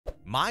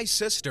My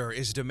sister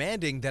is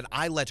demanding that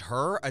I let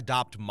her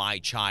adopt my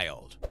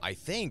child. I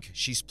think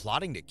she's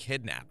plotting to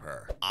kidnap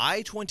her.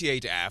 I,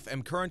 28F,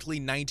 am currently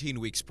 19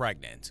 weeks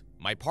pregnant.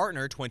 My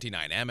partner,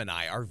 29M, and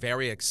I are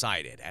very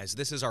excited as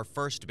this is our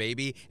first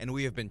baby and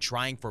we have been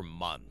trying for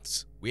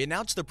months. We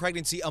announced the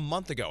pregnancy a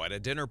month ago at a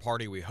dinner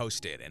party we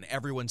hosted, and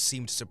everyone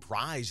seemed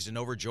surprised and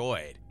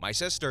overjoyed. My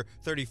sister,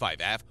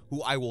 35F,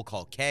 who I will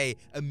call K,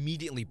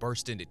 immediately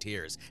burst into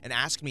tears and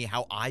asked me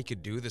how I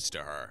could do this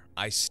to her.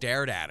 I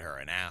stared at her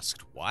and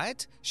asked,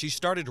 "What?" She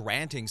started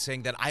ranting,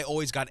 saying that I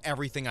always got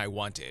everything I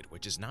wanted,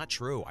 which is not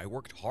true. I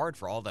worked hard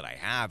for all that I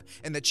have,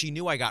 and that she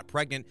knew I got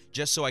pregnant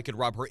just so I could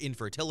rub her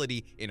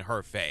infertility in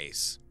her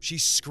face. She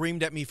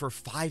screamed at me for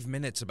 5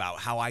 minutes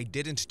about how I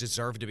didn't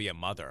deserve to be a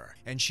mother,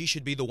 and she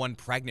should be the one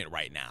pregnant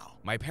right now.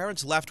 My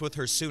parents left with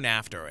her soon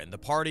after, and the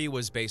party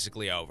was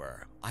basically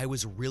over. I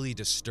was really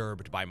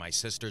disturbed by my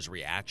sister's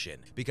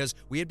reaction because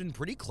we had been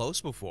pretty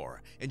close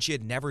before, and she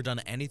had never done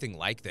anything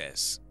like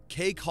this.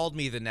 Kay called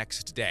me the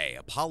next day,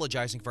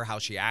 apologizing for how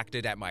she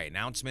acted at my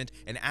announcement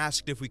and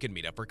asked if we could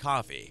meet up for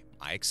coffee.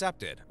 I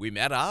accepted. We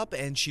met up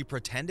and she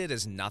pretended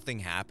as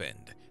nothing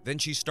happened. Then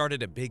she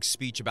started a big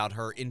speech about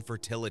her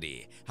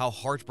infertility, how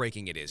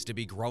heartbreaking it is to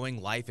be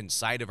growing life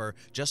inside of her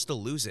just to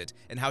lose it,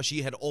 and how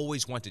she had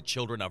always wanted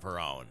children of her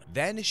own.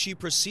 Then she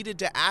proceeded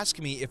to ask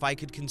me if I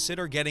could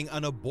consider getting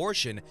an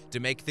abortion to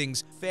make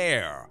things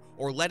fair,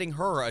 or letting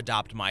her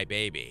adopt my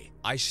baby.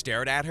 I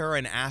stared at her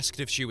and asked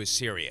if she was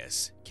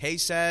serious. Kay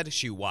said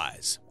she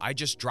was. I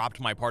just dropped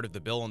my part of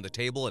the bill on the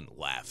table and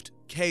left.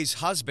 Kay's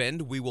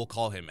husband, we will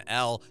call him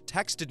L,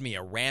 texted me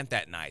a rant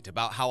that night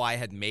about how I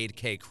had made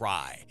Kay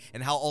cry,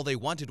 and how all they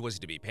wanted was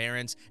to be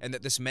parents, and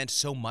that this meant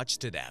so much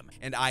to them,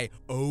 and I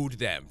owed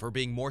them for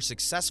being more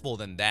successful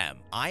than them.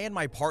 I and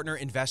my partner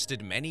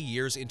invested many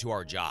years into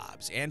our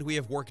jobs, and we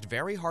have worked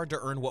very hard to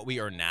earn what we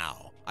earn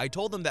now. I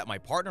told them that my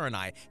partner and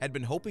I had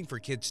been hoping for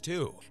kids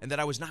too, and that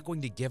I was not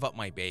going to give up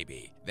my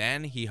baby.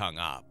 Then he hung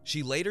up.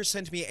 She later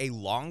sent me a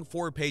long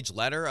 4-page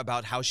letter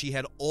about how she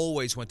had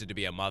always wanted to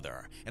be a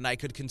mother, and I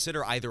could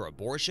consider either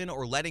abortion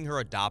or letting her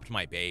adopt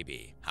my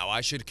baby. How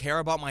I should care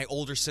about my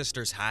older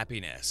sister's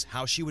happiness,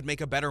 how she would make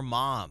a better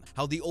mom,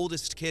 how the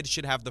oldest kid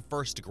should have the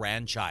first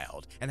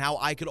grandchild, and how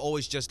I could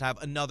always just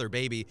have another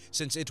baby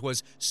since it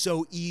was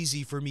so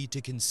easy for me to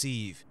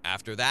conceive.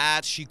 After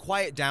that, she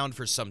quieted down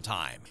for some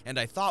time, and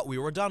I thought we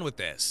were done with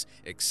this,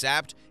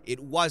 except it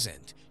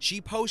wasn't. She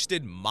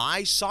posted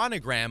my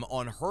sonogram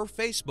on her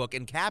Facebook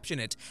and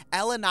captioned it,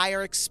 "Elle and I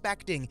are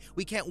expecting.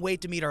 We can't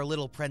wait to meet our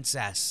little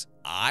princess."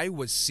 I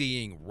was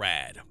seeing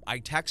red. I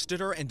texted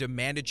her and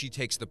demanded she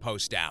takes the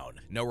post down.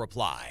 No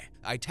reply.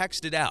 I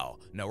texted Elle.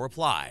 No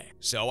reply.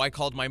 So I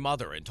called my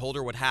mother and told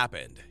her what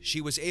happened.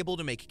 She was able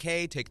to make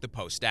Kay take the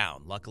post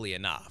down, luckily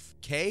enough.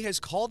 Kay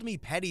has called me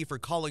petty for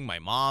calling my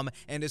mom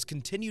and has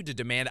continued to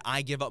demand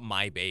I give up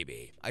my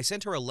baby. I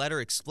sent her a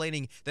letter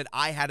explaining that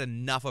I had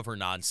enough of her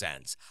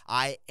nonsense.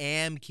 I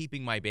am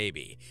keeping my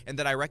baby, and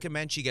that I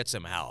recommend she get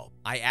some help.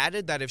 I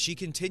added that if she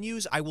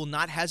continues, I will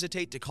not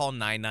hesitate to call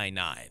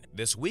 999.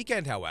 This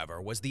weekend, however,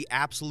 was the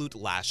absolute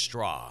last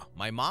straw.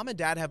 My mom and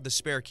dad have the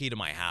spare key to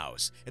my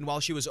house, and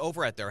while she was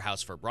over at their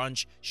house for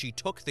brunch, she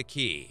took the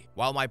key.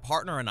 While my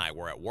partner and I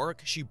were at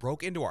work, she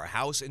broke into our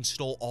house and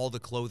stole all the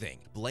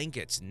clothing,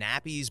 blankets,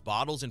 nappies,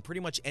 bottles, and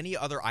pretty much any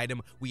other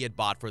item we had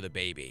bought for the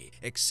baby,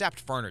 except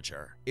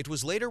furniture. It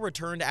was later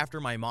returned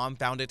after my mom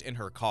found it in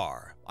her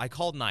car. I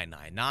called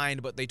 999,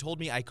 but they told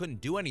me I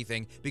couldn't do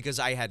anything because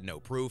I had no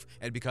proof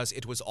and because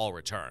it was all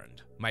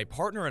returned. My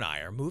partner and I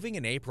are moving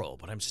in April,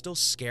 but I'm still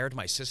scared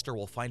my sister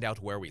will find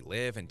out where we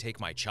live and take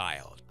my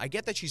child. I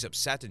get that she's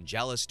upset and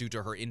jealous due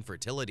to her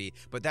infertility,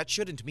 but that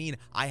shouldn't mean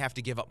I have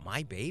to give up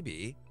my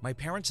baby. My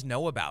parents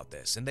know about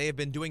this, and they have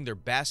been doing their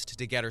best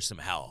to get her some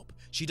help.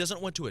 She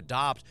doesn't want to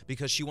adopt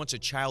because she wants a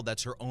child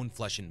that's her own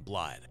flesh and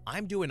blood.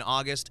 I'm due in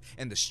August,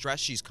 and the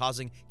stress she's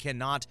causing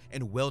cannot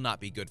and will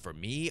not be good for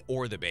me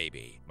or the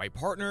baby. My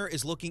partner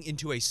is looking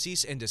into a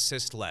cease and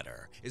desist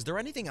letter. Is there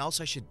anything else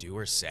I should do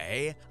or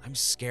say? I'm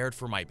scared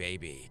for my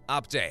baby.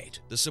 Update.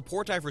 The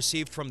support I've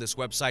received from this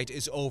website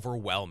is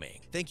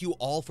overwhelming. Thank you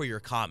all for your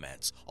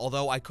comments.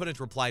 Although I couldn't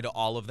reply to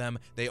all of them,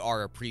 they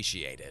are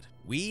appreciated.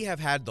 We have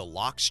had the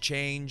locks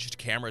changed,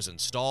 cameras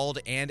installed,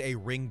 and a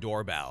Ring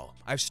doorbell.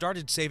 I've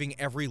started saving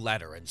every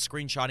letter and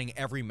screenshotting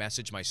every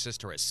message my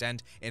sister has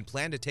sent and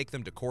plan to take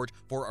them to court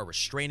for a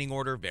restraining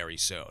order very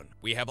soon.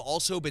 We have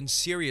also been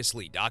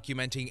seriously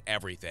documenting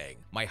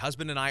everything. My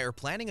husband and I are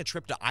planning a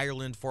trip to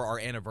Ireland for our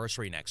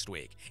anniversary next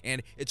week,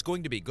 and it's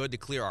going to be good to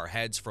clear our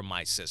heads from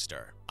my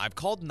sister. I've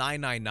called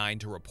 999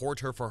 to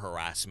report her for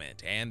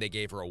harassment, and they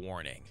gave her a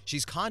warning.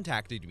 She's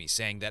contacted me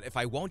saying that if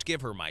I won't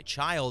give her my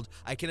child,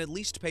 I can at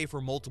least pay for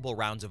multiple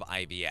rounds of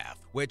IVF,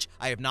 which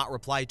I have not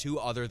replied to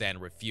other than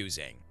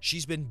refusing.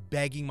 She's been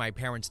begging my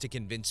parents to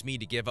convince me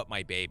to give up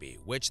my baby,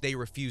 which they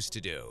refuse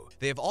to do.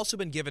 They have also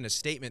been given a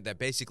statement that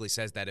basically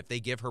says that if they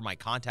give her my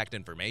contact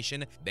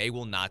information, they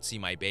will not see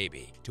my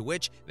baby, to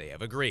which they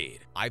have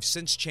agreed. I've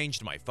since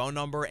changed my phone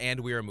number and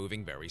we are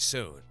moving very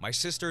soon. My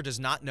sister does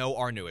not know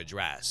our new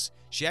address.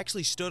 She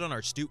actually stood on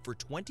our stoop for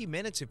 20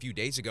 minutes a few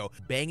days ago,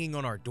 banging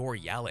on our door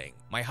yelling.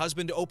 My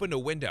husband opened a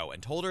window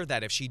and told her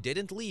that if she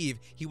didn't leave,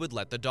 he would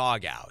let the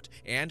dog out,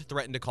 and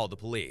threatened to call the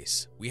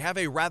police. We have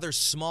a rather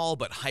small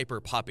but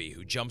hyper puppy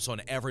who jumps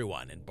on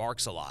everyone and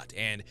barks a lot,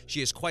 and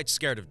she is quite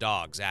scared of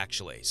dogs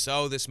actually,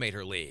 so this made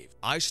her leave.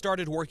 I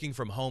started working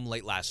from home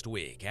late last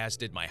week, as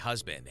did my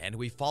husband, and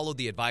we followed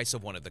the advice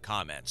of one of the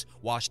comments,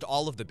 washed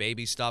all of the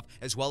baby stuff,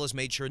 as well as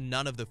made sure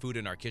none of the food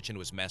in our kitchen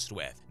was messed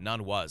with.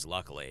 None was,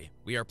 luckily.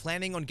 We are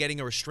planning on getting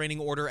a restraining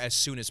order as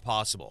soon as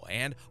possible,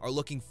 and are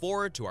looking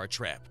forward to our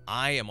trip.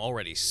 I am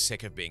already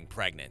sick of being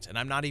pregnant, and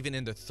I'm not even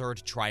in the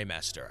 3rd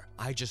trimester.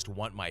 I just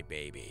want my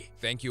baby.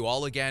 Thank you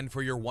all again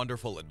for your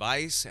wonderful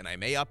advice, and I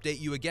may update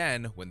you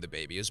again when the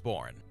baby is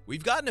born.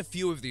 We've gotten a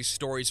few of these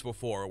stories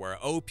before where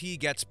OP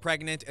gets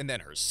pregnant and then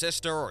her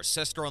sister or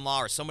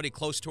sister-in-law or somebody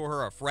close to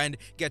her, a friend,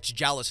 gets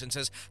jealous and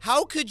says,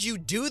 "How could you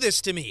do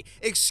this to me?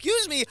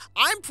 Excuse me,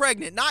 I'm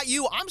pregnant, not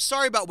you. I'm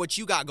sorry about what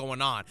you got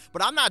going on,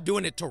 but I'm not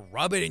doing it to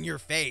rub it in your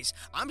face.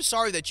 I'm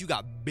sorry that you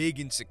got big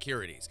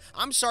insecurities.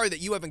 I'm sorry that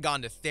you haven't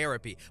gone to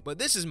therapy, but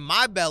this is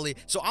my belly,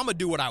 so I'm gonna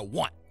do what I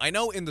want." I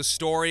know in the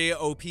story,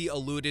 OP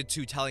alluded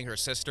to telling her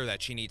sister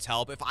that she needs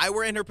help. If I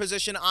were in her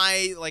position,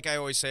 like I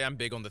always say, I'm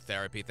big on the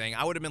therapy thing.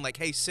 I would have been like,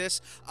 "Hey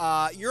sis,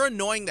 you're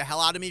annoying the hell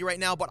out of me right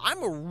now, but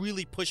I'm gonna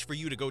really push for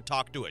you to go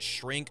talk to a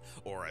shrink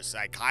or a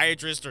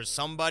psychiatrist or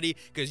somebody,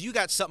 because you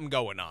got something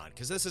going on,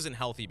 because this isn't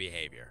healthy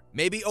behavior."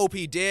 Maybe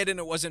OP did and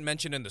it wasn't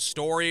mentioned in the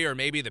story, or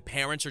maybe the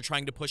parents are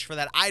trying to push for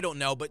that. I don't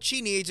know, but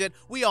she needs it.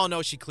 We all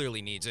know she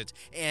clearly needs it.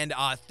 And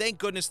thank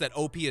goodness that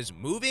OP is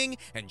moving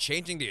and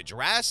changing the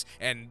address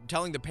and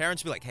telling the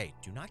parents to be like, "Hey,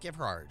 do not give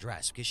her our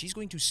address because she's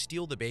going to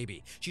steal the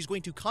baby. She's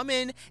going to come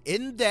in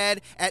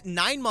bed at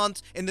 9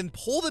 months and then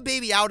pull the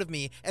baby out of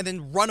me and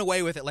then run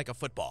away with it like a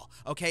football."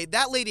 Okay,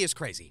 that lady is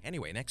crazy.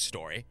 Anyway, next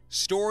story.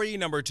 Story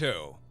number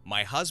 2.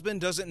 My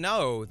husband doesn't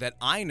know that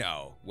I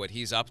know what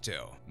he's up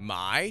to.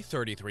 My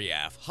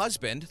 33F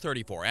husband,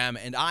 34M,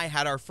 and I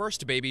had our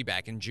first baby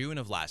back in June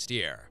of last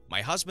year.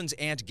 My husband's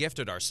aunt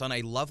gifted our son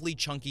a lovely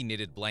chunky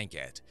knitted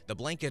blanket. The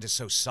blanket is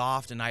so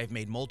soft, and I have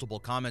made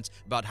multiple comments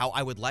about how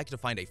I would like to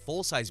find a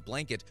full-size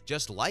blanket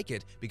just like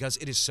it because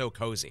it is so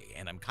cozy,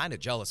 and I'm kind of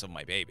jealous of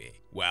my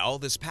baby. Well,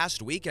 this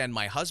past weekend,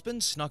 my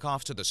husband snuck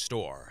off to the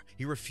store.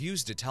 He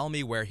refused to tell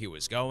me where he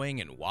was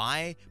going and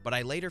why, but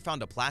I later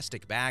found a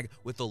plastic bag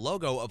with the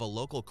logo of a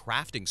local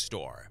crafting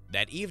store.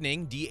 That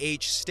evening,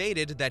 DH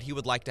stated that he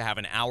would like to have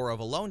an hour of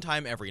alone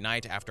time every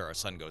night after our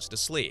son goes to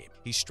sleep.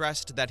 He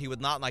stressed that he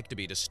would not like to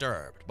be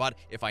disturbed, but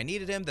if I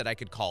needed him, that I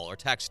could call or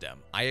text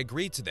him. I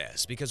agreed to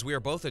this because we are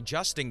both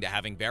adjusting to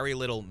having very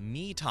little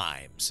me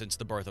time since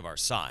the birth of our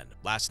son.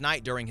 Last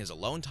night, during his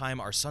alone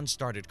time, our son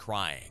started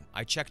crying.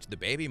 I checked the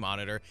baby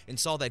monitor and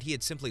saw that he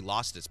had simply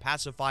lost his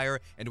pacifier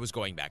and was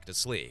going back to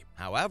sleep.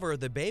 However,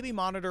 the baby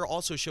monitor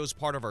also shows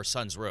part of our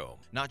son's room,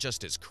 not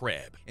just his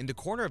crib. In the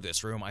corner of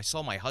this room, I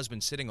saw my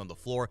husband sitting on the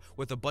floor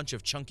with a bunch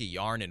of chunky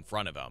yarn in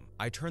front of him.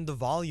 I turned the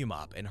volume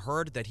up and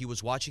heard that he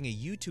was watching a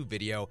YouTube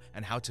video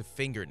on how to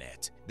finger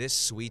knit. This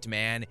sweet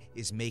man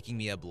is making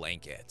me a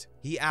blanket.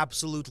 He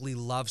absolutely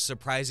loves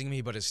surprising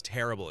me, but is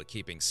terrible at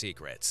keeping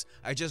secrets.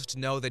 I just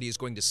know that he's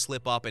going to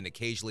slip up and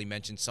occasionally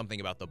mention something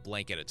about the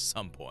blanket at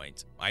some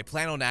point. I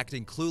plan on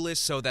acting clueless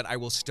so that I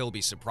will still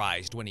be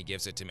surprised when he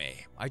gives it to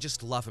me. I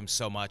just love him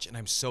so much, and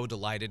I'm so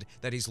delighted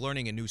that he's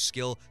learning a new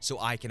skill so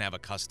I can have a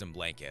custom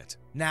blanket.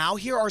 Now,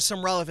 here are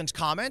some relevant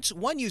comments.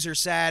 One user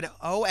said,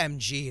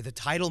 "OMG, the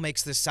title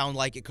makes this sound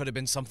like it could have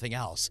been something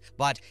else,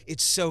 but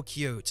it's so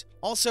cute.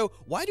 Also,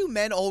 why do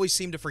men always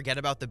seem to forget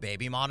about the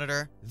baby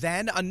monitor?"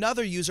 Then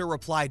another user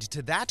replied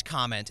to that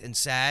comment and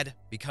said,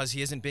 "Because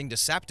he isn't being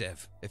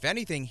deceptive. If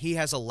anything, he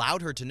has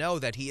allowed her to know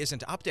that he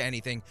isn't up to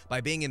anything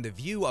by being in the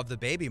view of the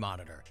baby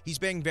monitor. He's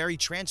being very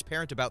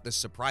transparent about this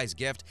surprise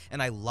gift,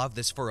 and I love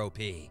this for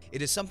OP.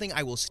 It is something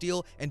I will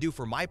steal and do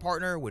for my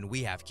partner when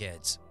we have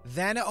kids."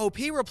 Then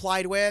OP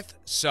replied with,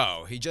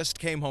 "So, he just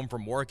came home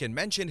from work and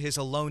mentioned his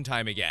alone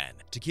time again.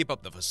 To keep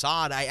up the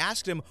facade, I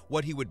asked him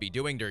what he would be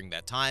doing during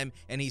that time,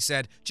 and he said,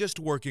 just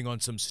working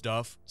on some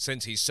stuff.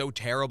 Since he's so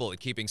terrible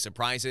at keeping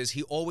surprises,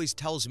 he always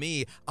tells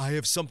me, I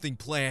have something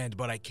planned,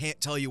 but I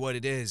can't tell you what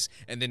it is.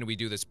 And then we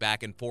do this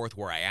back and forth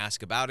where I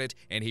ask about it,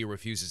 and he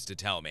refuses to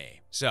tell me.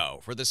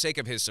 So, for the sake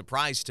of his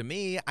surprise to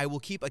me, I will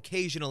keep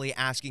occasionally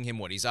asking him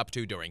what he's up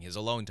to during his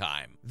alone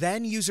time."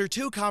 Then user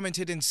 2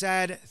 commented and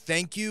said,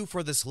 "Thank you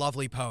for this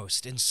lovely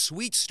post and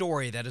sweet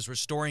story that is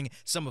restoring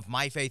some of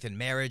my faith in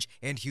marriage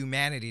and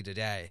humanity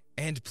today.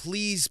 And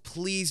please,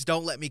 please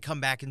don't let me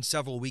come back in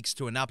several weeks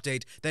to an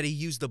update that he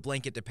used the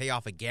blanket to pay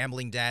off a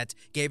gambling debt,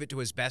 gave it to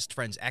his best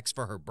friend's ex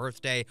for her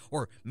birthday,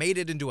 or made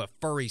it into a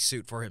furry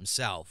suit for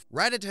himself.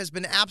 Reddit has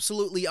been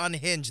absolutely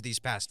unhinged these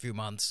past few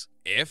months."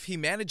 If he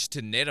managed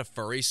to knit a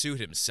furry suit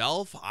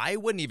himself, I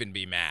wouldn't even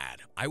be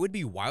mad. I would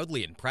be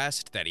wildly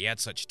impressed that he had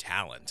such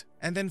talent.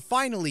 And then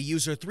finally,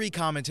 user 3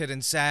 commented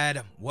and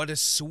said, "What a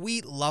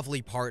sweet,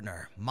 lovely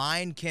partner.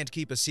 Mine can't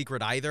keep a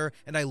secret either,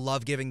 and I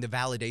love giving the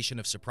validation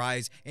of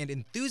surprise and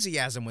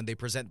enthusiasm when they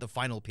present the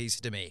final piece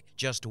to me.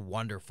 Just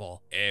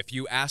wonderful." If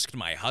you asked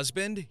my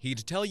husband,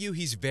 he'd tell you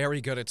he's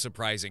very good at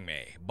surprising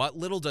me. But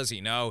little does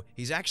he know,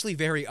 he's actually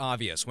very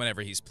obvious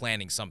whenever he's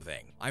planning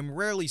something. I'm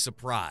rarely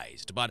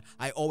surprised, but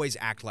I always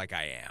act like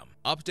I am.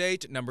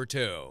 Update number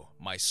 2.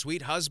 My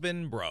sweet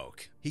husband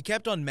broke. He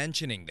kept on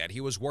mentioning that he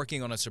was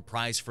working on a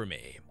surprise for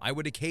me. I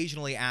would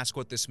occasionally ask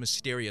what this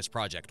mysterious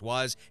project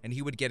was, and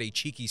he would get a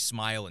cheeky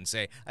smile and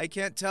say, "I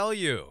can't tell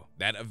you."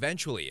 That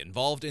eventually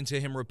evolved into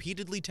him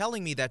repeatedly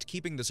telling me that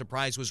keeping the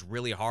surprise was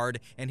really hard,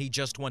 and he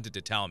just wanted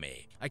to tell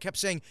me. I kept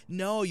saying,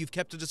 "No, you've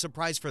kept it a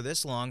surprise for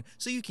this long,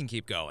 so you can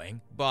keep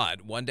going."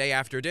 But one day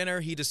after dinner,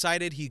 he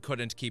decided he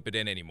couldn't keep it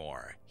in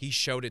anymore. He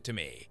showed it to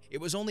me.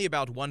 It was only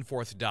about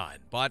 1/4 done,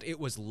 but it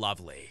was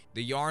lovely.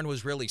 The yarn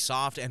was really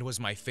soft and was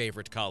my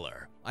favorite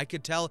color. I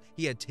could tell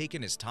he had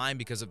taken his time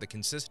because of the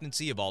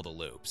consistency of all the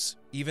loops.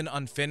 Even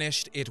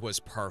unfinished, it was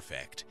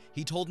perfect.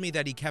 He told me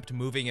that he kept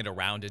moving it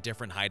around to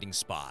different hiding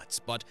spots,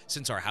 but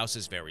since our house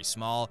is very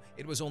small,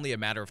 it was only a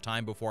matter of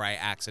time before I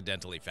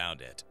accidentally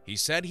found it. He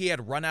said he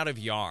had run out of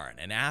yarn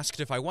and asked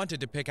if I wanted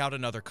to pick out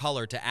another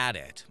color to add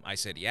it. I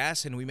said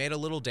yes, and we made a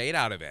little date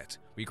out of it.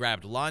 We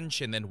grabbed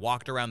lunch and then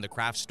walked around the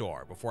craft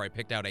store before I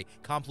picked out a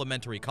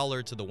complementary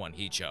color to the one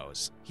he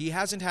chose. He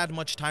hasn't had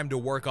much time to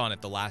work on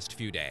it the last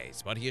few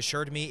days, but he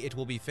assured me it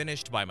will be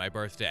finished by my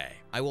birthday.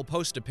 I will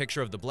post a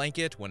picture of the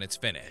blanket when it's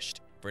finished.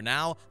 For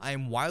now, I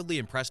am wildly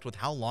impressed with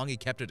how long he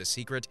kept it a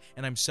secret,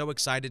 and I'm so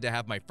excited to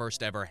have my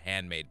first ever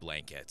handmade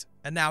blanket.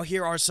 And now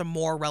here are some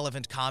more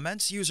relevant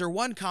comments. User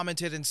 1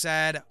 commented and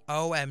said,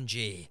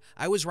 "OMG,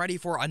 I was ready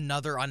for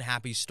another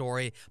unhappy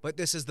story, but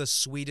this is the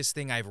sweetest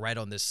thing I've read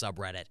on this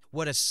subreddit.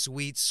 What a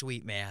sweet,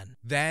 sweet man."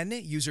 Then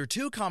user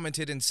 2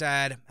 commented and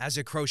said, "As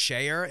a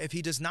crocheter, if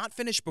he does not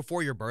finish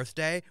before your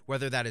birthday,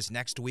 whether that is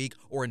next week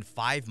or in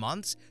 5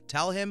 months,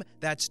 tell him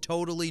that's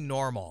totally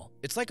normal.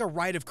 It's like a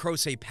rite of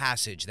crochet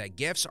passage that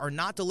gifts are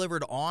not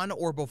delivered on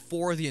or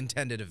before the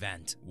intended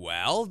event."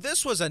 Well,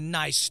 this was a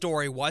nice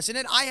story, wasn't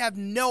it? I have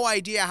no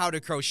idea how to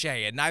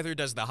crochet, and neither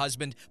does the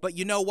husband, but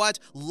you know what?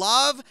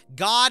 Love,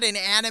 God, and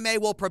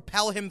anime will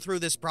propel him through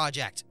this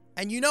project.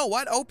 And you know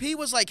what? OP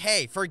was like,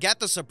 "Hey, forget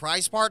the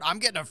surprise part. I'm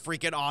getting a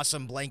freaking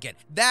awesome blanket."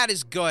 That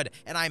is good,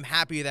 and I'm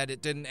happy that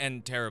it didn't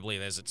end terribly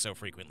as it so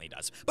frequently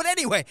does. But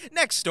anyway,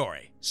 next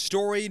story.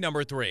 Story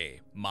number 3.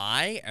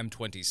 My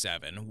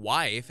M27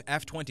 wife,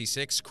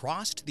 F26,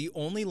 crossed the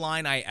only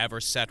line I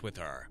ever set with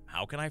her.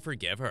 How can I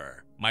forgive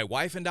her? My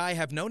wife and I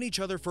have known each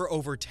other for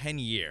over 10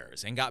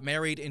 years and got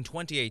married in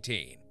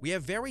 2018. We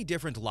have very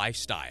different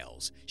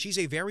lifestyles. She's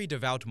a very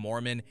devout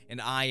Mormon,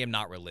 and I am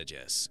not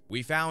religious.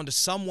 We found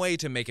some way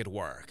to make it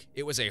work.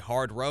 It was a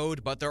hard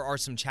road, but there are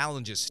some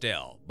challenges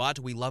still, but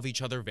we love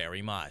each other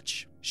very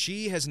much.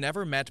 She has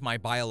never met my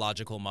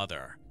biological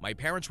mother. My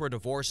parents were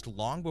divorced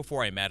long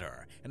before I met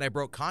her, and I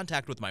broke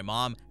contact with my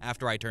mom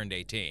after I turned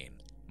 18.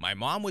 My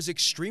mom was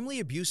extremely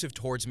abusive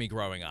towards me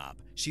growing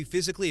up. She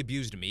physically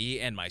abused me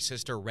and my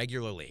sister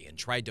regularly and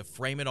tried to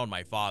frame it on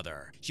my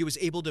father. She was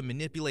able to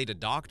manipulate a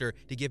doctor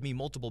to give me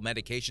multiple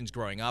medications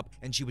growing up,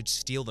 and she would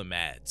steal the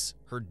meds.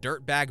 Her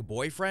dirtbag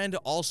boyfriend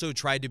also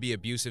tried to be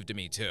abusive to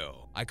me too.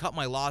 I cut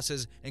my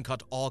losses and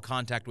cut all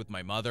contact with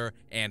my mother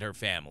and her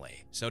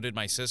family. So did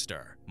my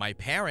sister. My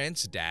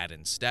parents, dad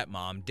and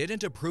stepmom,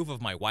 didn't approve of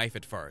my wife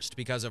at first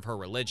because of her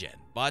religion,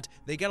 but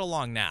they get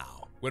along now.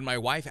 When my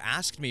wife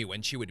asked me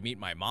when she would meet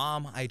my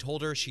mom, I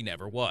told her she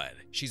never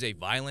would. She's a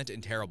violent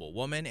and terrible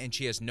woman, and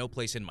she has no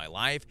place in my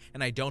life,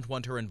 and I don't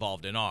want her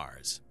involved in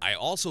ours. I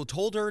also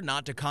told her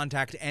not to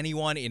contact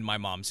anyone in my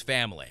mom's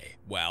family.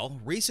 Well,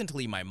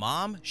 recently my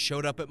mom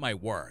showed up at my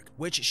work,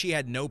 which she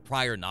had no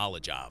prior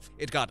knowledge of.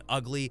 It got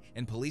ugly,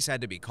 and police had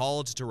to be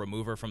called to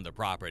remove her from the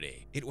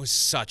property. It was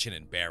such an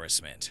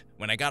embarrassment.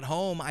 When I got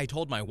home, I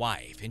told my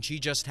wife, and she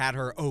just had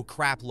her "oh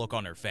crap" look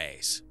on her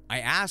face. I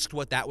asked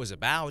what that was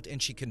about,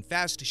 and she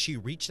confessed she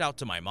reached out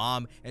to my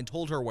mom and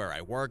told her where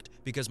I worked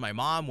because my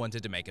mom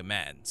wanted to make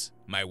amends.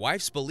 My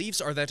wife's beliefs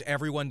are that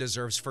everyone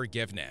deserves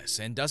forgiveness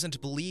and doesn't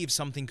believe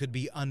something could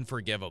be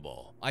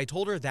unforgivable. I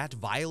told her that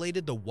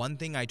violated the one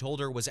thing I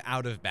told her was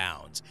out of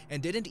bounds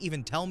and didn't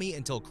even tell me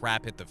until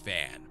crap hit the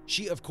fan.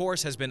 She, of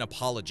course, has been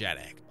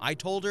apologetic. I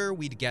told her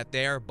we'd get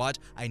there, but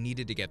I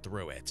needed to get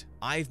through it.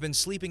 I've been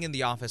sleeping in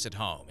the office at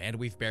home, and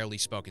we've barely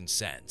spoken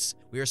since.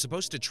 We are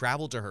supposed to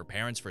travel to her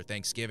parents for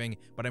Thanksgiving,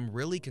 but I'm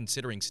really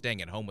considering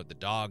staying at home with the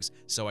dogs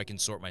so I can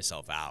sort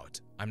myself out.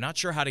 I'm not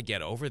sure how to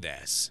get over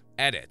this.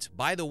 Edit.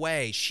 By the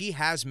way, she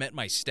has met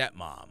my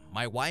stepmom.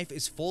 My wife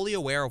is fully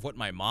aware of what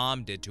my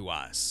mom did to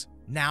us.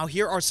 Now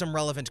here are some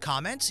relevant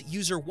comments.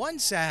 User 1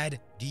 said,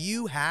 "Do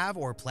you have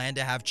or plan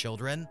to have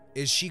children?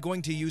 Is she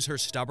going to use her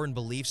stubborn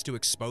beliefs to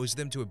expose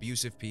them to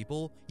abusive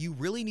people? You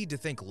really need to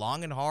think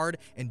long and hard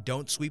and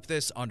don't sweep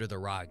this under the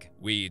rug."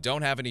 We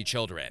don't have any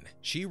children.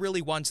 She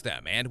really wants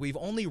them, and we've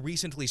only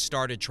recently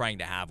started trying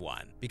to have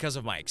one. Because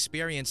of my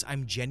experience,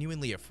 I'm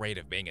genuinely afraid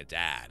of being a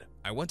dad.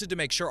 I wanted to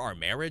make sure our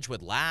marriage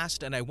would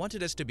last, and I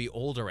wanted us to be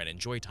older and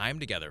enjoy time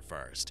together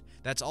first.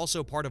 That's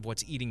also part of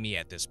what's eating me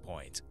at this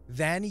point.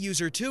 Then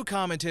user 2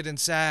 commented and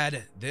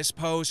said, "This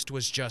post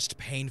was just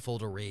painful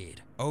to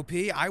read.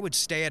 OP, I would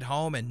stay at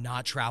home and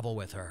not travel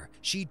with her.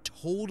 She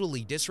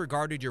totally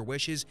disregarded your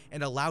wishes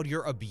and allowed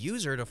your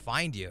abuser to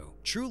find you.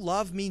 True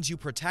love means you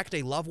protect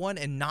a loved one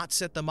and not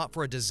set them up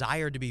for a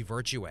desire to be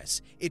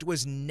virtuous. It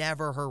was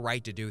never her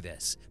right to do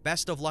this.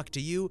 Best of luck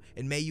to you,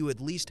 and may you at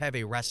least have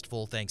a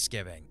restful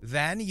Thanksgiving."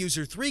 Then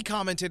user 3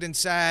 commented and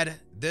said,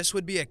 "This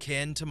would be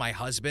akin to my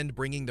husband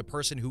bringing the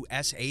person who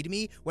SA'd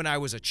me when I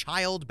was a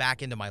child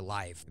back into my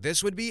life.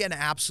 This would be an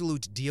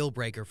absolute deal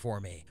breaker for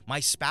me. My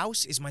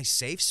spouse is my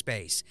safe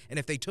space, and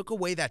if they took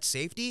away that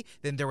safety,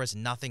 then there was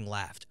nothing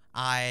left.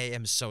 I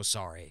am so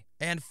sorry."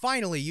 And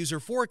finally, user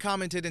 4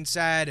 commented and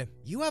said,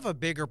 "You have a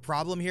bigger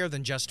problem here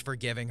than just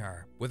forgiving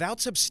her.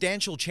 Without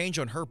substantial change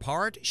on her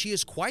part, she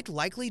is quite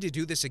likely to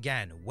do this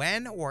again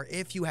when or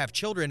if you have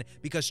children,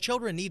 because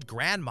children need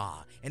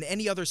grandma and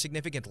any other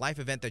significant life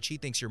event that she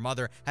thinks your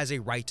mother has a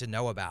right to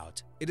know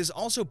about. It is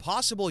also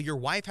possible your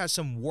wife has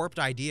some warped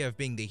idea of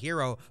being the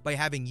hero by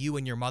having you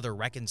and your mother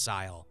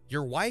reconcile.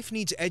 Your wife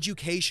needs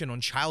education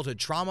on childhood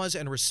traumas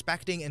and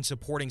respecting and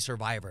supporting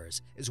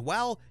survivors. As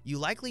well, you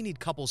likely need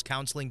couples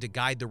counseling to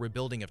guide the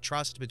rebuilding of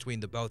trust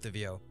between the both of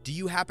you. Do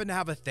you happen to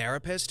have a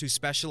therapist who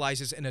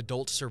specializes in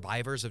adult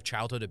survivors of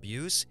childhood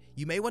abuse?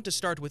 You may want to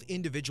start with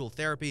individual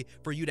therapy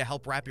for you to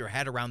help wrap your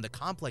head around the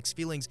complex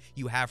feelings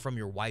you have from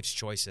your wife's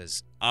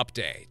choices."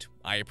 Update.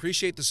 I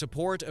appreciate the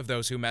support of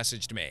those who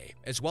messaged me,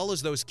 as well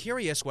as those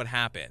curious what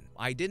happened.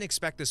 I didn't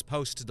expect this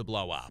post to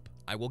blow up.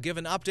 I will give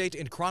an update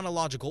in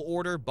chronological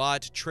order,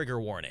 but trigger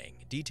warning.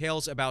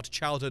 Details about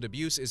childhood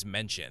abuse is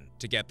mentioned.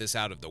 To get this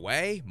out of the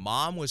way,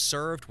 Mom was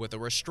served with a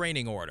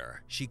restraining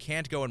order. She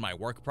can't go in my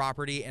work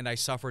property, and I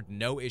suffered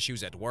no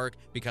issues at work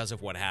because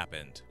of what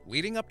happened.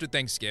 Leading up to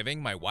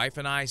Thanksgiving, my wife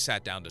and I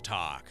sat down to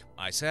talk.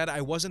 I said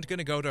I wasn't going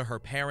to go to her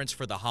parents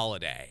for the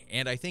holiday,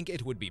 and I think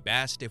it would be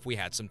best if we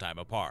had some time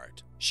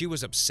apart. She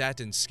was upset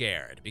and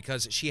scared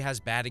because she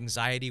has bad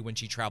anxiety when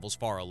she travels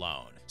far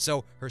alone,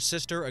 so her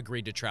sister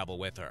agreed to travel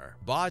with her.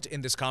 But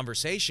in this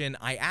conversation,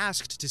 I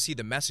asked to see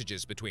the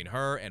messages between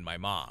her and my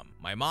mom.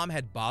 My mom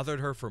had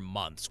bothered her for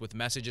months with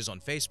messages on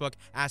Facebook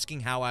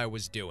asking how I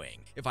was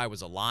doing, if I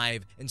was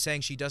alive, and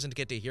saying she doesn't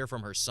get to hear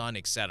from her son,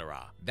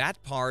 etc.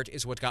 That part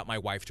is what got my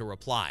wife to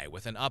reply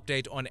with an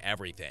update on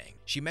everything.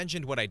 She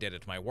mentioned what I did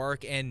at my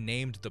work and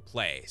named the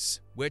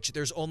place, which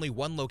there's only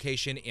one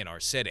location in our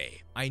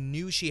city. I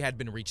knew she had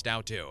been reached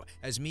out to,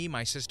 as me,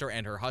 my sister,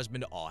 and her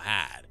husband all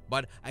had,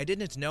 but I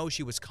didn't know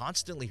she was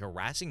constantly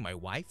harassing my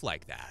wife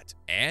like that.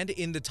 And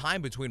in the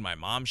time between my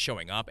mom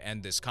showing up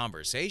and this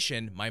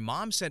conversation, my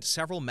mom sent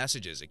several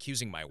messages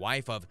accusing my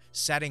wife of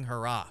setting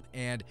her up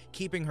and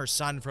keeping her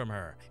son from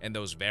her, and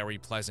those very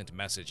pleasant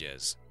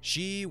messages.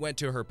 She went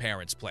to her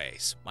parents'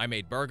 place. I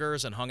made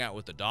burgers and hung out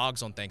with the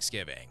dogs on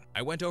Thanksgiving.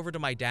 I went over to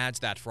my dad's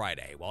that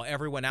Friday, while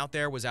everyone out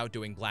there was out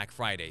doing Black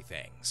Friday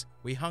things.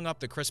 We hung up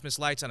the Christmas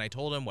lights and I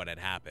told him what had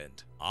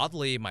happened.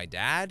 Oddly, my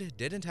dad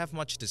didn't have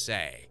much to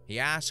say. He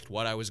asked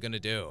what I was gonna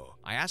do.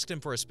 I asked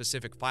him for a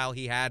specific file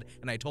he had,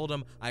 and I told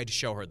him I'd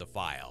show her the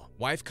file.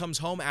 Wife comes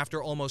home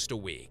after almost a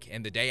week,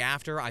 and the day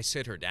after, I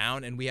sit her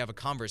down and we have a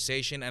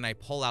conversation and I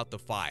pull out the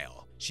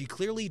file. She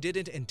clearly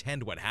didn't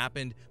intend what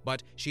happened,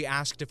 but she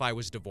asked if I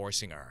was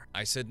divorcing her.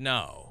 I said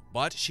no,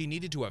 but she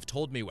needed to have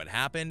told me what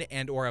happened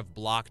and or have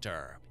blocked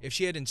her. If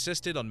she had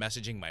insisted on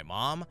messaging my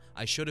mom,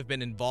 I should have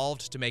been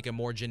involved to make a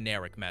more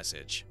generic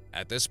message.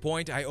 At this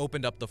point, I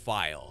opened up the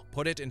file,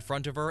 put it in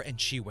front of her,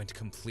 and she went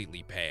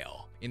completely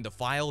pale. In the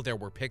file, there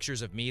were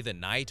pictures of me the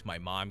night my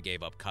mom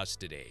gave up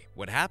custody.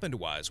 What happened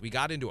was, we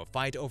got into a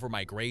fight over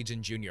my grades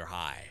in junior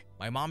high.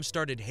 My mom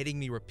started hitting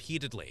me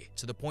repeatedly,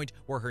 to the point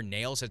where her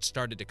nails had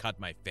started to cut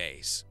my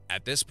face.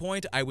 At this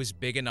point, I was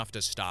big enough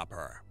to stop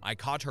her. I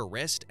caught her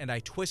wrist and I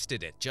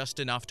twisted it just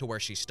enough to where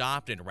she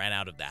stopped and ran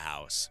out of the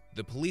house.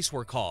 The police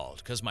were called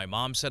because my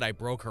mom said I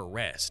broke her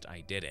wrist.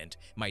 I didn't.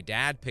 My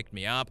dad picked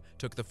me up,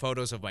 took the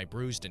photos of my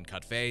bruised and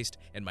cut face,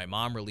 and my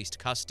mom released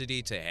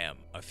custody to him.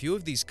 A few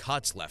of these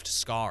cuts left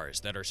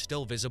scars that are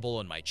still visible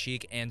on my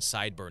cheek and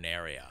sideburn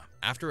area.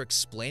 After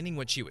explaining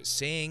what she was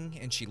seeing,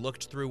 and she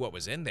looked through what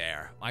was in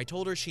there, I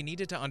told her she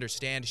needed to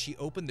understand she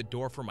opened the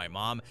door for my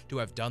mom to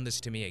have done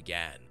this to me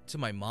again. To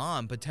my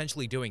mom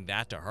potentially doing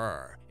that to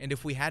her, and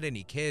if we had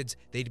any kids,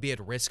 they'd be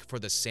at risk for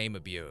the same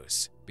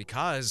abuse.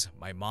 Because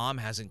my mom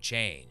hasn't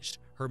changed.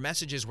 Her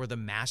messages were the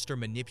master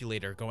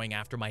manipulator going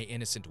after my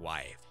innocent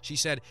wife. She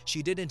said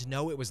she didn't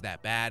know it was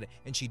that bad,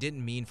 and she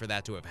didn't mean for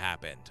that to have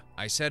happened.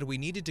 I said we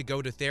needed to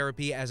go to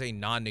therapy as a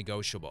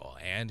non-negotiable,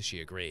 and she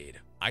agreed.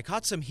 I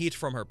caught some heat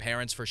from her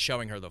parents for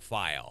showing her the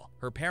file.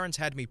 Her parents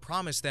had me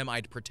promise them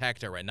I'd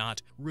protect her and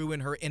not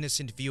ruin her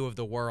innocent view of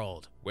the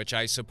world, which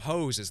I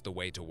suppose is the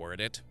way to word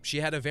it.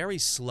 She had a very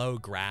slow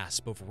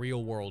grasp of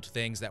real-world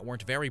things that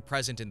weren't very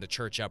present in the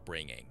church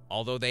upbringing.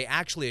 Although they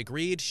actually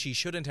agreed she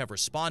shouldn't have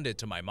responded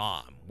to my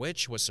mom,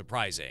 which was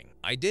surprising.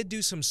 I did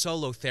do some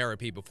solo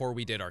therapy before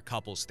we did our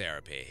couples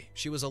therapy.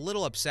 She was a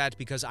little upset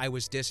because I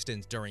was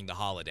distant during the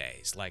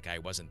holidays, like I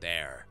wasn't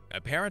there.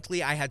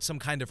 Apparently, I had some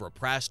kind of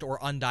repressed or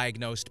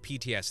undiagnosed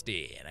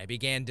PTSD, and I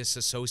began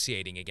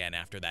disassociating again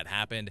after that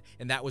happened,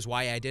 and that was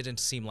why I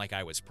didn't seem like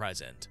I was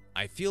present.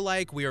 I feel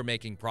like we are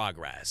making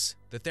progress.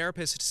 The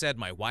therapist said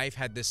my wife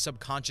had this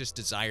subconscious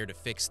desire to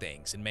fix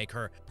things and make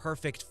her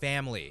perfect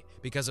family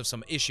because of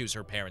some issues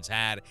her parents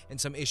had and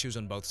some issues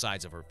on both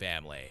sides of her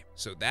family.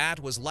 So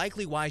that was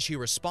likely why she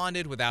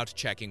responded without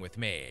checking with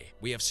me.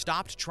 We have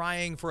stopped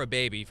trying for a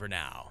baby for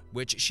now,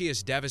 which she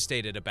is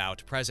devastated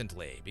about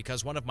presently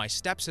because one of my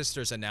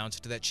stepsisters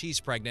announced that she's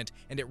pregnant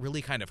and it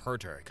really kind of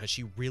hurt her because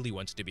she really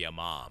wants to be a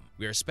mom.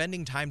 We are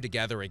spending time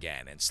together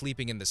again and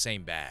sleeping in the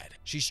same bed.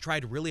 She's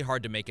tried really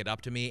hard to make it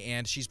up to me,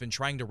 and she's been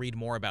trying to read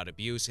more about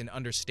abuse and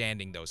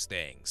understanding those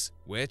things,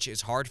 which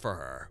is hard for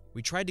her.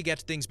 We tried to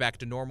get things back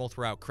to normal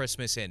throughout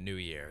Christmas and New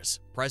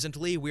Year's.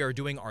 Presently, we are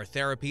doing our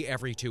therapy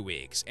every 2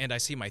 weeks, and I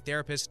see my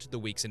therapist the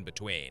weeks in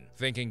between.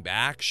 Thinking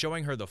back,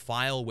 showing her the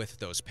file with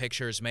those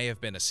pictures may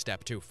have been a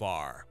step too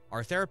far.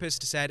 Our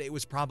therapist said it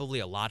was probably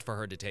a lot for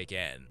her to take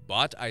in,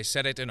 but I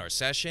said it in our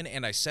session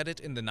and I said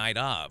it in the night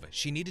of.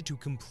 She needed to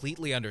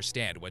completely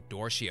understand what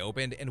door she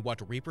opened and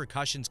what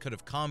repercussions could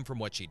have come from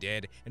what she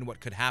did and what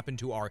could happen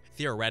to our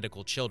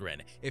theoretical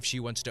children if she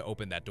wants to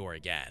open that door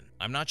again.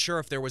 I'm not sure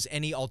if there was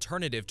any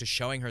alternative to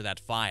showing her that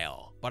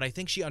file, but I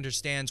think she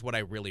understands what I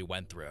really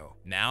went through.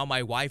 Now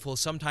my wife will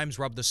sometimes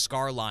rub the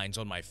scar lines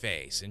on my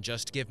face and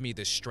just give me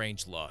this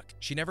strange look.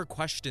 She never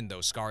questioned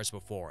those scars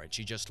before and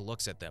she just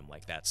looks at them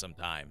like that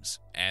sometimes.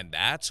 And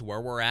that's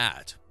where we're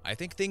at. I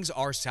think things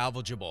are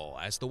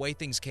salvageable, as the way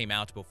things came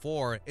out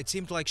before, it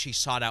seemed like she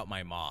sought out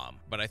my mom.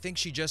 But I think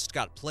she just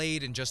got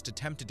played and just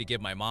attempted to give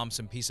my mom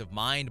some peace of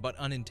mind, but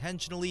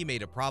unintentionally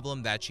made a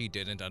problem that she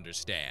didn't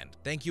understand.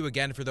 Thank you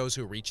again for those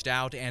who reached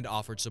out and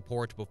offered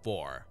support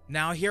before.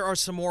 Now here are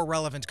some more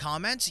relevant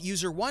comments.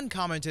 User 1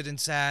 commented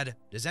and said,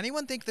 "Does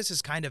anyone think this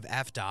is kind of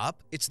effed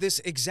up? It's this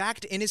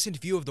exact innocent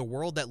view of the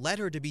world that led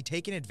her to be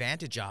taken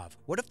advantage of.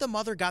 What if the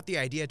mother got the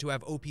idea to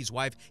have OP's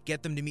wife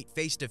get them to meet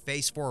face to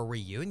face for a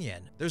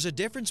reunion? There's a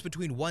difference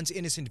between one's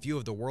innocent view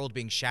of the world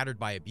being shattered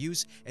by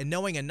abuse and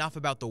knowing enough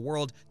about the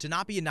world to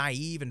not be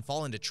naive and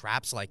fall into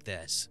traps like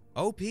this.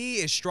 OP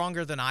is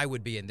stronger than I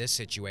would be in this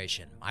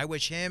situation. I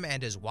wish him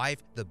and his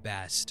wife the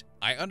best."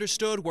 I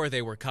understood where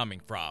they were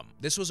coming from.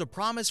 This was a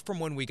promise from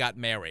when we got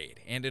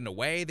married, and in a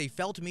way, they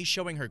felt me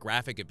showing her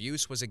graphic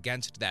abuse was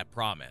against that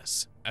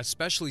promise.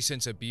 Especially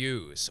since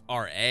abuse,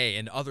 RA,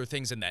 and other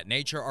things in that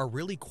nature are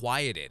really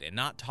quieted and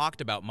not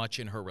talked about much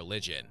in her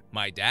religion.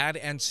 My dad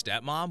and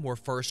stepmom were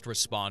first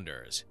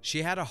responders.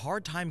 She had a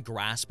hard time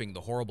grasping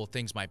the horrible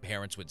things my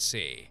parents would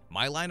see.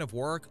 My line of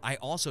work, I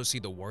also see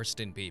the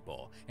worst in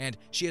people, and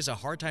she has a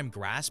hard time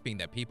grasping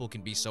that people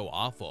can be so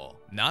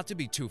awful. Not to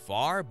be too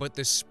far, but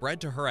this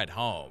spread to her at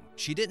home.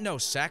 She didn't know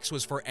sex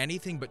was for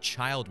anything but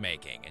child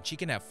making, and she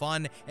can have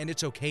fun and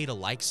it's okay to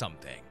like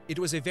something. It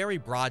was a very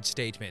broad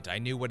statement. I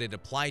knew what it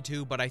applied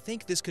to, but I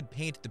think this could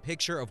paint the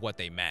picture of what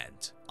they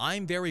meant.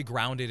 I'm very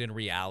grounded in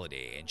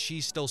reality, and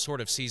she still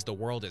sort of sees the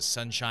world as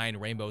sunshine,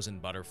 rainbows,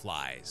 and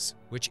butterflies,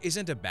 which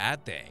isn't a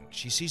bad thing.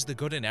 She sees the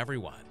good in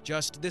everyone.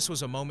 Just this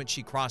was a moment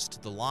she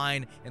crossed the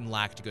line and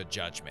lacked good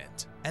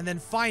judgment. And then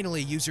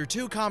finally, user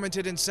 2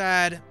 commented and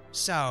said,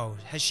 "So,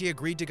 has she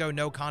agreed to go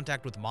no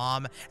contact with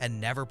mom and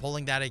never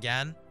pulling that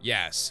again?"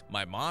 Yes,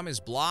 my mom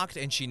is blocked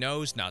and she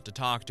knows not to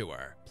talk to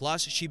her.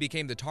 Plus, she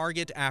became the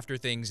target after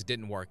things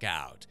didn't work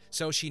out.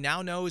 So she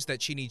now knows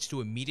that she needs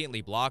to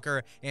immediately block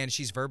her, and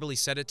she's verbally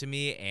said it to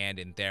me and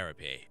in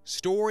therapy.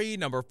 Story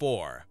number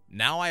 4.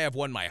 Now I have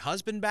won my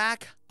husband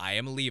back, I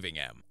am leaving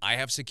him. I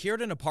have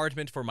secured an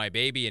apartment for my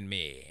baby and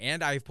me,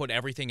 and I've put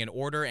everything in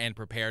order and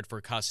prepared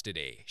for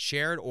custody,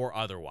 shared or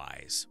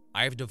otherwise.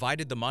 I have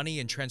divided the money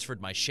and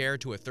transferred my share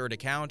to a third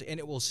account, and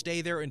it will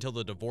stay there until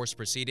the divorce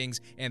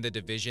proceedings and the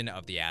division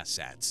of the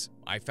assets.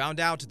 I found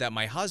out that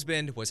my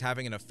husband was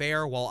having an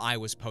affair while I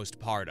was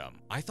postpartum.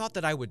 I thought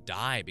that I would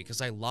die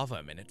because I love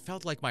him, and it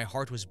felt like my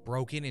heart was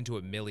broken into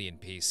a million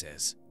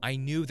pieces. I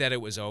knew that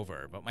it was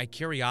over, but my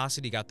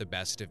curiosity got the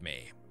best of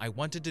me. I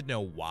wanted to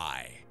know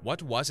why.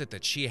 What was it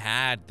that she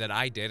had that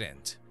I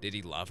didn't? Did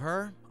he love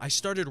her? I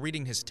started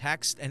reading his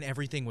text and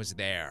everything was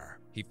there.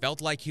 He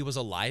felt like he was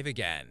alive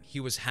again.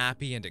 He was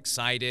happy and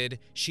excited.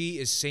 She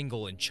is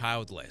single and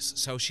childless,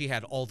 so she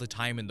had all the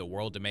time in the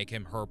world to make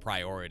him her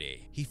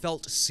priority. He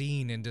felt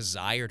seen and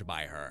desired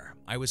by her.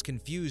 I was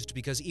confused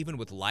because even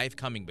with life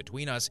coming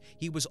between us,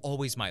 he was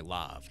always my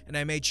love, and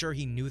I made sure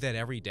he knew that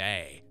every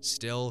day.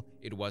 Still,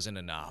 it wasn't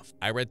enough.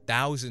 I read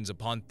thousands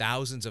upon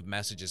thousands of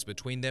messages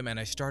between them, and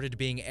I started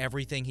being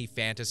everything he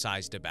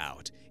fantasized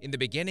about. In the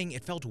beginning,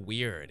 it felt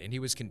weird, and he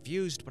was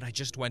confused, but I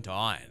just went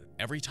on.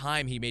 Every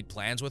time he made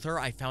plans with her,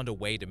 I found a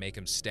way to make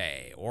him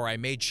stay, or I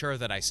made sure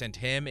that I sent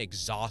him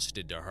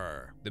exhausted to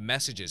her. The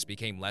messages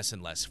became less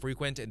and less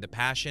frequent, and the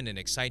passion and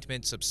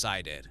excitement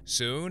subsided.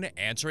 Soon,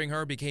 answering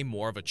her became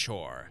more of a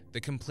chore. The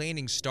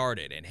complaining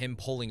started and him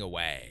pulling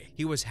away.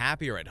 He was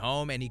happier at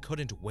home and he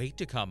couldn't wait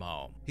to come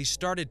home. He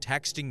started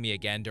texting me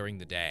again during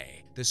the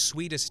day. The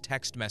sweetest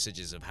text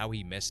messages of how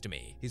he missed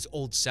me. His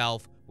old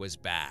self was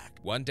back.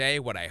 One day,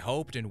 what I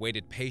hoped and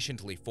waited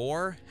patiently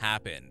for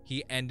happened.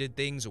 He ended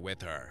things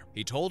with her.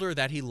 He told her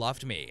that he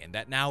loved me and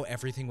that now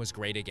everything was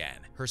great again.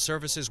 Her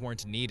services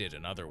weren't needed,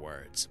 in other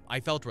words. I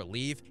felt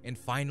relief and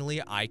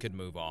finally I could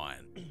move on.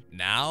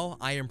 Now,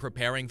 I am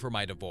preparing for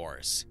my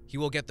divorce. He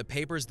will get the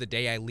papers the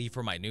day I leave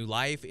for my new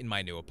life in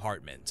my new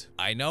apartment.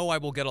 I know I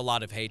will get a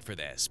lot of hate for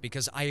this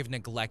because I have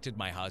neglected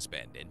my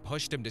husband and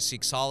pushed him to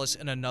seek solace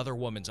in another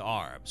woman's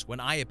arms when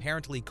I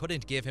apparently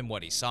couldn't give him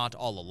what he sought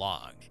all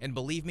along. And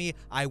believe me,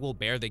 I will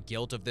bear the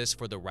guilt of this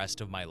for the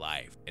rest of my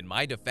life. In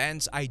my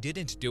defense, I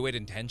didn't do it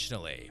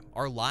intentionally.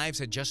 Our lives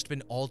had just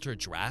been altered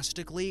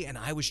drastically and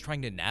I was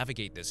trying to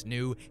navigate this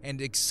new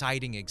and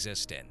exciting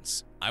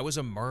existence. I was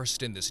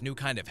immersed in this new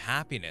kind of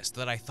happiness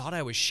that I thought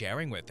I was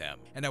sharing with him,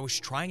 and I was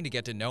trying to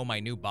get to know my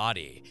new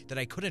body that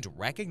I couldn't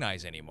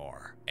recognize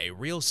anymore. A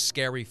real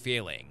scary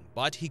feeling,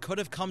 but he could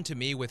have come to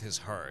me with his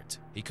hurt.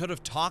 He could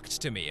have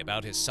talked to me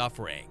about his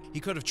suffering.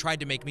 He could have tried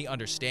to make me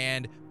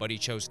understand, but he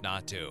chose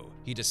not to.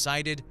 He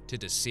decided to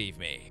deceive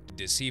me, to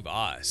deceive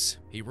us.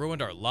 He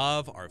ruined our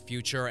love, our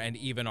future, and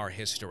even our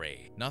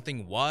history.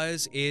 Nothing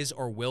was, is,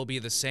 or will be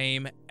the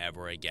same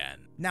ever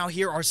again. Now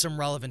here are some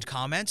relevant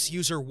comments.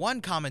 User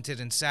 1 commented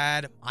and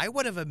said, I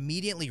would have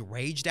immediately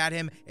raged at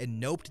him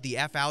and noped the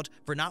F out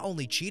for not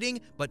only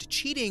cheating, but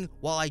cheating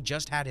while I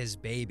just had his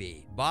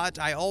baby. But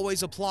I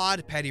always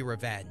applaud petty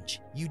revenge.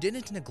 You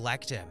didn't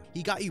neglect him.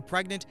 He got you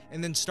pregnant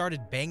and then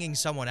started banging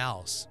someone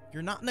else.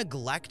 You're not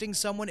neglecting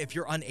someone if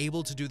you're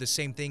unable to do the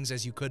same things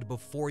as you could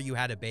before you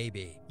had a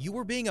baby. You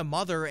were being a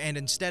mother, and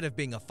instead of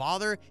being a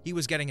father, he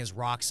was getting his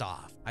rocks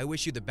off. I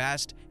wish you the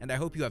best, and I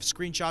hope you have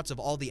screenshots of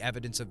all the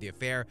evidence of the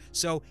affair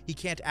so he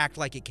can't act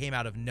like it came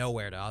out of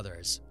nowhere to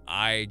others.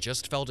 I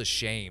just felt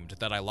ashamed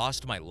that I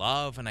lost my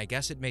love, and I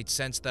guess it made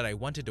sense that I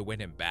wanted to win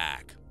him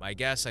back. I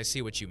guess I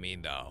see what you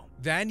mean though.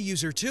 Then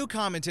user 2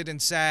 commented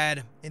and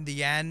said, in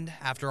the end,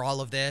 after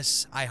all of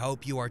this, I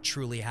hope you are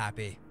truly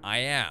happy. I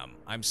am.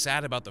 I'm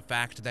sad about the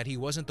fact that he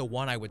wasn't the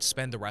one I would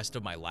spend the rest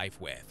of my life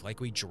with, like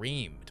we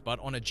dreamed, but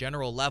on a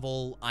general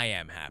level, I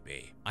am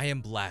happy. I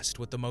am blessed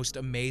with the most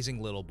amazing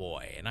little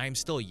boy, and I am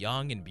still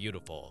young and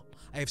beautiful.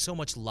 I have so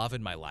much love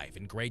in my life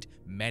and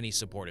many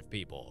supportive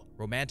people.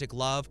 Romantic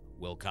love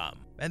will come.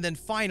 And then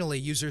finally,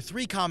 user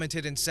 3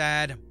 commented and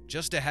said,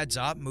 just a heads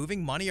up,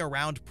 moving money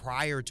around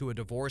prior to a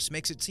divorce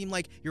makes it seem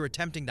like you're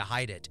attempting to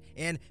hide it,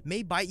 and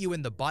may bite you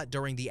in the butt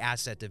during the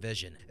asset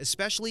division,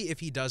 especially if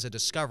he does a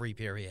discovery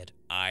period.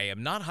 I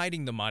am not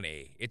hiding the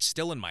money. It's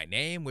still in my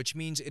name, which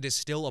means it is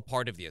still a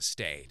part of the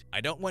estate. I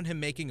don't want him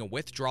making a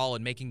withdrawal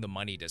and making the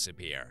money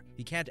disappear.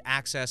 He can't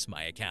access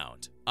my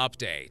account.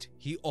 Update.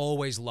 He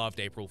always loved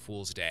April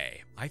Fool's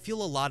Day. I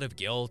feel a lot of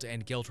guilt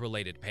and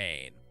guilt-related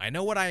pain. I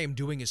know what I am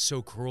doing is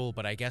so cruel,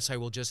 but I guess I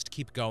will just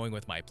keep going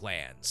with my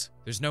plans.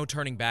 There's no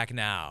turning back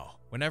now.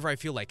 Whenever I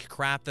feel like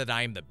crap that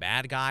I am the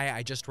bad guy,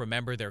 I just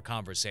remember their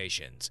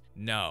conversations.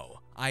 No,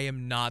 I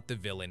am not the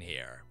villain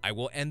here. I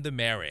will end the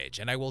marriage,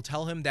 and I will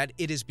tell him that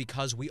it is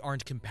because we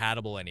aren't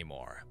compatible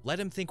anymore. Let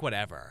him think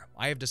whatever.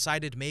 I have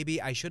decided maybe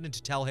I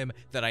shouldn't tell him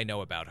that I know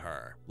about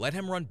her. Let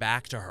him run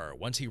back to her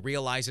once he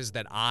realizes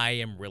that I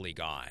am really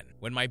gone.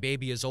 When my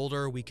baby is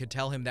older, we could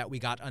tell him that we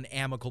got an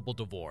amicable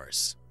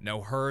divorce.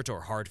 No hurt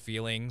or hard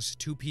feelings,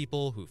 two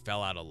people who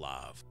fell out of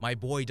love. My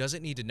boy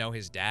doesn't need to know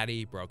his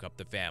daddy broke up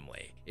the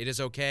family. It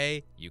is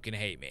okay, you can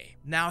hate me.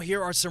 Now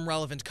here are some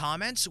relevant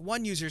comments.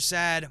 One user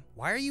said,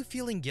 why are you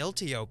feeling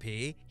guilty, OP?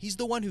 He's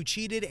the one who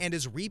cheated and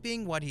is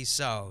reaping what he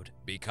sowed.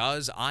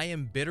 Because I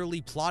am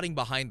bitterly plotting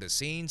behind the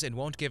scenes and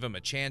won't give him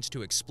a chance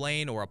to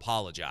explain or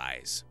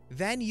apologize.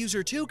 Then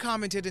user 2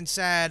 commented and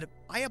said,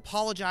 I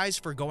apologize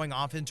for going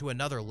off into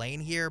another lane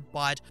here,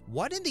 but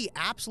what in the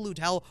absolute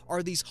hell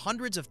are these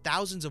hundreds of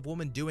thousands of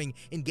women doing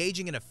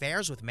engaging in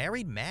affairs with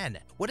married men?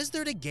 What is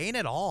there to gain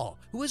at all?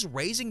 Who is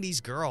raising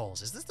these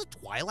girls? Is this the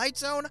Twilight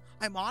Zone?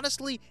 I'm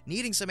honestly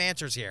needing some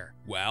answers here.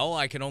 Well,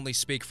 I can only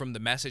speak from the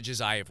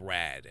messages I have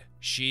read.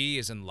 She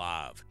is in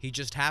love. He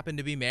just happened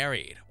to be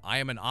married. I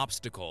am an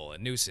obstacle, a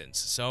nuisance,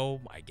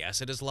 so I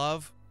guess it is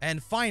love.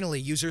 And finally,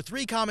 user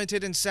 3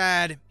 commented and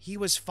said, he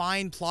was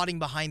fine plotting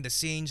behind the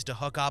scenes to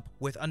hook up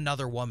with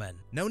another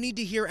woman. No need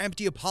to hear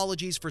empty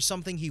apologies for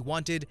something he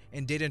wanted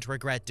and didn't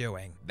regret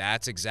doing.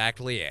 That's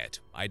exactly it.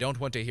 I don't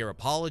want to hear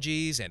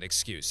apologies and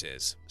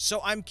excuses.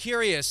 So I'm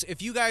curious,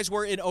 if you guys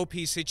were in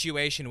OP's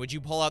situation, would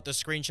you pull out the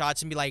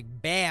screenshots and be like,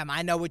 bam,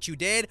 I know what you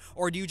did?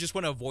 Or do you just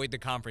want to avoid the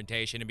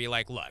confrontation and be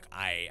like, look,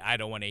 I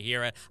don't want to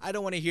hear it. I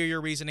don't want to hear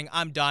your reasoning.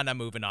 I'm done. I'm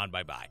moving on.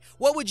 Bye-bye.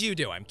 What would you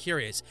do? I'm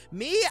curious.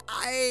 Me,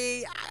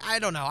 I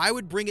don't know. I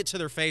would bring it to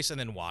their face and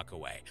then walk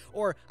away.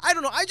 Or, I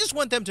don't know. I just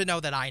want them to know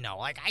that I know.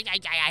 Like,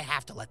 I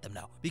have to let them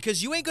know.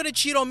 Because you ain't gonna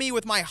cheat on me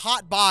with my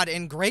hot bod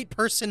and great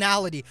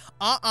personality.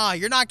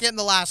 You're not getting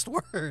the last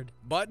word.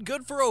 But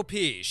good for OP.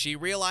 She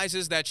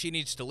realizes that she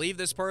needs to leave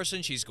this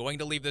person. She's going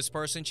to leave this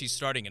person. She's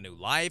starting a new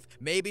life.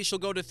 Maybe she'll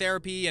go to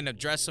therapy and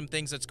address some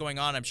things that's going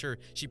on. I'm sure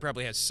she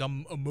probably has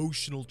some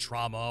emotional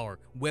trauma or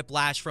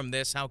whiplash from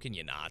this. How can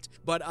you not?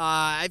 But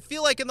I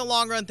feel like in the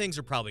long run, things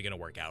are probably going to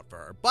work out for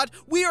her. But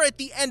we are at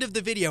the end of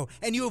the video,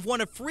 and you have won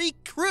a free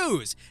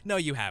cruise. No,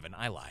 you haven't.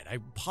 I lied. I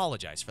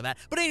apologize for that.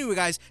 But anyway,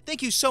 guys,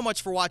 thank you so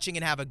much for watching,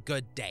 and have a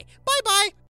good day. Bye-bye.